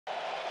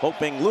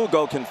hoping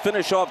Lugo can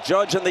finish off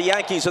Judge and the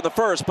Yankees in the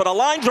first, but a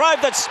line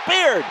drive that's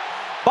speared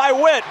by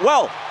Witt.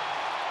 Well,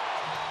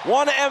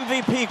 one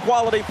MVP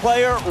quality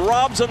player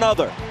robs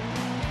another.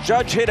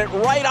 Judge hit it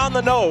right on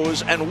the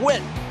nose, and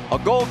Witt, a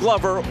Gold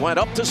Glover, went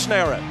up to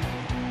snare it.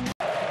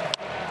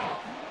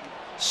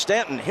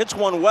 Stanton hits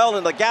one well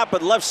in the gap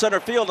at left center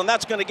field, and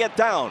that's going to get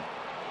down.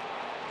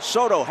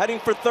 Soto heading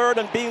for third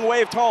and being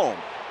waved home.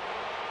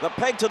 The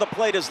peg to the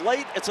plate is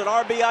late. It's an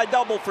RBI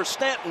double for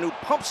Stanton, who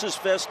pumps his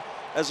fist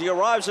as he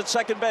arrives at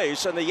second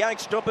base, and the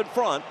Yanks jump in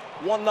front,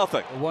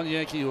 1-0. One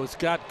Yankee who's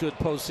got good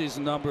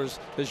postseason numbers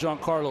is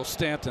Giancarlo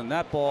Stanton.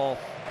 That ball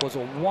was a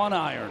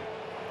 1-iron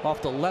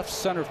off the left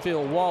center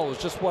field wall. It was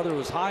just whether it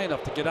was high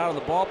enough to get out of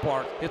the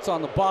ballpark. It's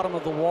on the bottom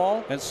of the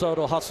wall, and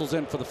Soto hustles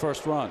in for the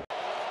first run.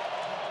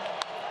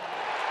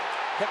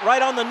 Hit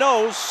right on the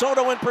nose.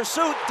 Soto in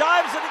pursuit,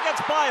 dives, and he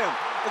gets by him.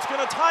 It's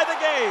going to tie the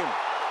game.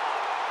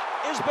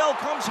 Isbell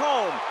comes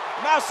home.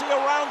 Massey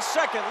around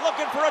second,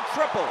 looking for a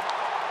triple.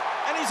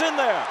 And he's in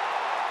there.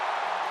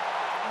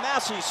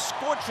 Massey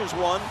scorches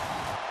one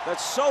that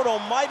Soto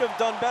might have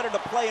done better to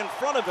play in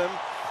front of him.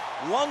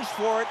 Lunged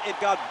for it, it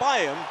got by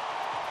him.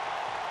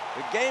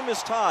 The game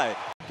is tied.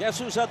 Guess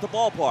who's at the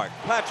ballpark?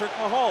 Patrick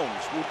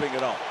Mahomes whooping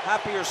it up.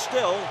 Happier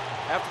still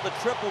after the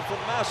triple from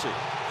Massey.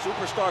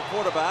 Superstar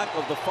quarterback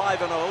of the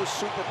 5-0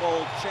 Super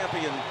Bowl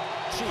champion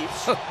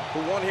Chiefs, who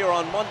won here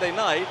on Monday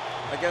night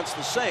against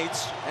the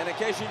Saints. And in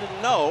case you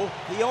didn't know,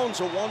 he owns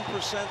a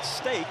 1%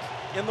 stake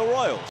in the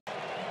Royals.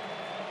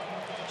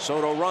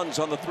 Soto runs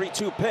on the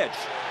 3-2 pitch.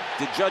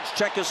 Did Judge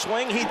check his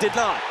swing? He did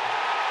not.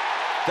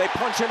 They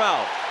punch him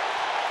out.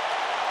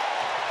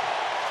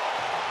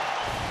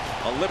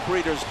 A lip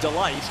reader's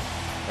delight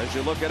as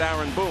you look at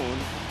Aaron Boone.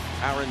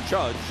 Aaron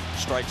Judge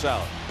strikes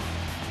out.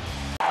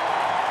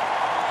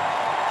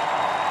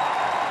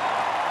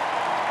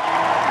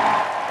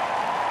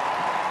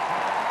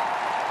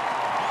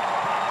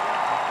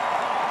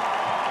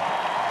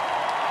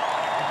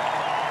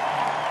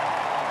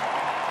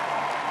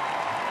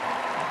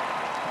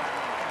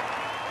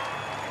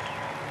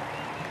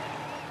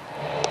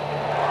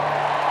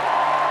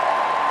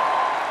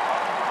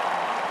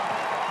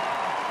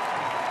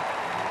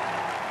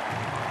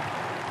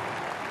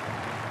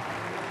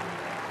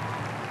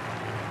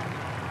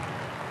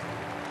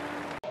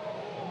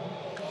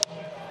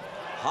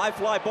 High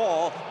fly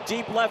ball,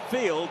 deep left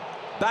field.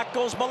 Back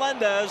goes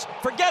Melendez.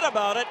 Forget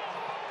about it.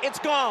 It's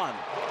gone.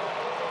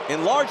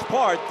 In large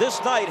part,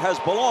 this night has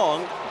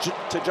belonged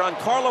to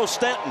Giancarlo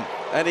Stanton,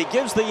 and he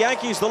gives the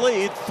Yankees the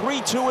lead,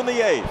 3-2 in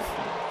the eighth.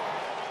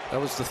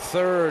 That was the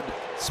third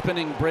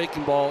spinning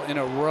breaking ball in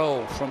a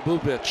row from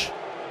Bubic,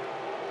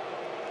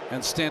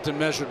 and Stanton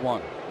measured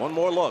one. One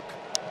more look.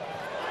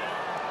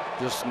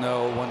 Just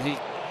know when he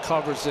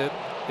covers it,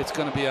 it's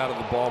going to be out of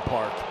the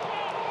ballpark.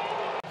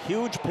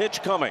 Huge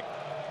pitch coming.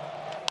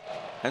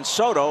 And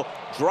Soto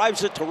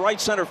drives it to right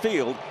center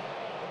field.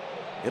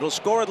 It'll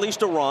score at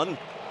least a run.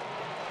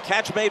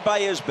 Catch made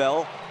by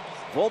Isbell.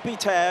 Volpe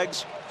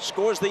tags,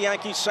 scores the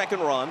Yankees' second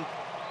run.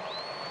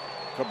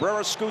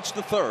 Cabrera scoots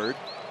to third.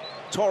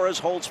 Torres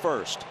holds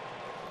first.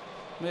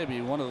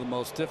 Maybe one of the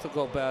most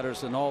difficult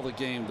batters in all the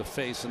game to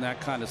face in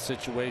that kind of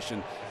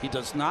situation. He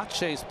does not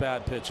chase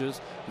bad pitches,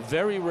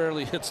 very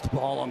rarely hits the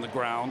ball on the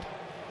ground,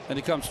 and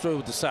he comes through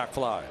with the sac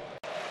fly.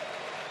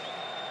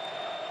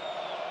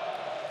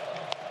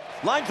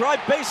 Line drive,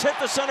 base hit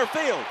to center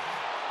field.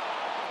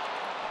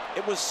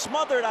 It was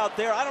smothered out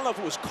there. I don't know if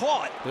it was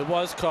caught. It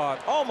was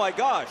caught. Oh my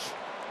gosh.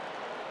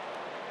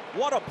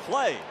 What a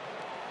play.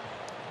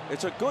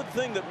 It's a good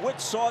thing that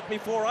Witt saw it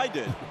before I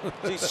did.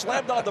 He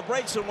slammed on the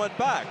brakes and went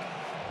back.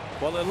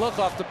 Well, it looked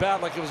off the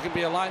bat like it was going to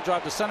be a line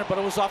drive to center, but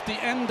it was off the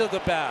end of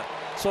the bat.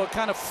 So it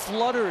kind of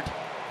fluttered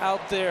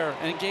out there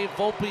and gave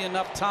Volpe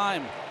enough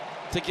time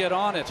to get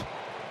on it.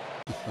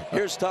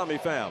 Here's Tommy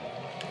Pham.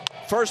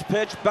 First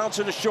pitch,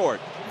 bouncing to short.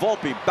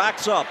 Volpe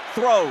backs up,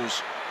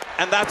 throws,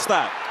 and that's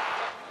that.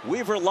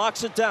 Weaver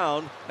locks it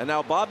down, and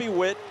now Bobby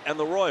Witt and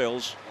the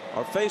Royals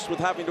are faced with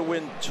having to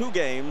win 2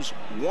 games,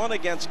 one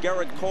against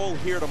Garrett Cole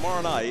here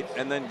tomorrow night,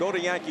 and then go to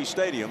Yankee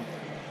Stadium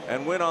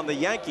and win on the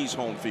Yankees'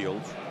 home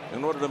field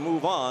in order to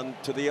move on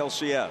to the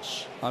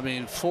LCS. I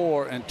mean,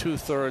 4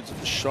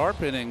 2/3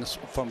 sharp innings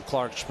from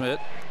Clark Schmidt,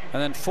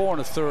 and then 4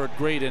 1/3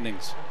 great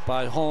innings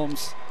by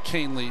Holmes,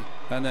 Canely,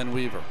 and then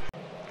Weaver.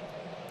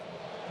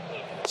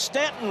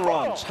 Stanton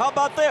runs. How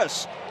about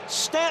this?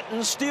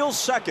 Stanton steals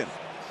second.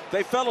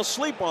 They fell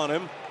asleep on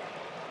him,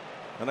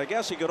 and I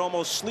guess he could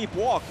almost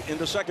sleepwalk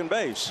into second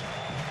base.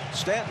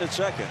 Stanton at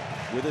second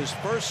with his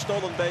first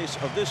stolen base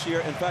of this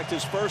year. In fact,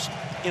 his first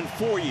in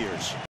 4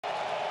 years.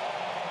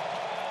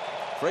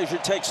 Frazier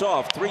takes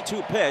off.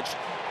 3-2 pitch.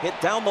 Hit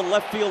down the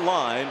left field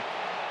line.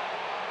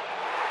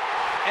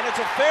 And it's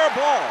a fair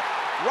ball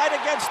right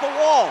against the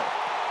wall.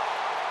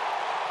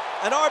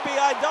 An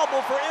RBI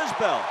double for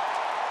Isbell.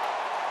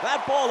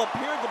 That ball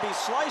appeared to be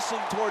slicing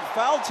toward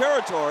foul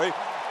territory,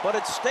 but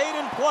it stayed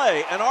in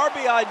play. An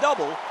RBI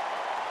double,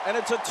 and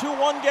it's a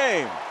 2-1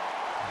 game.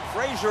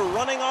 Frazier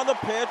running on the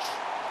pitch,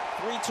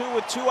 3-2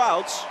 with 2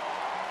 outs.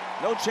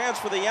 No chance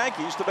for the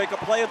Yankees to make a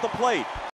play at the plate.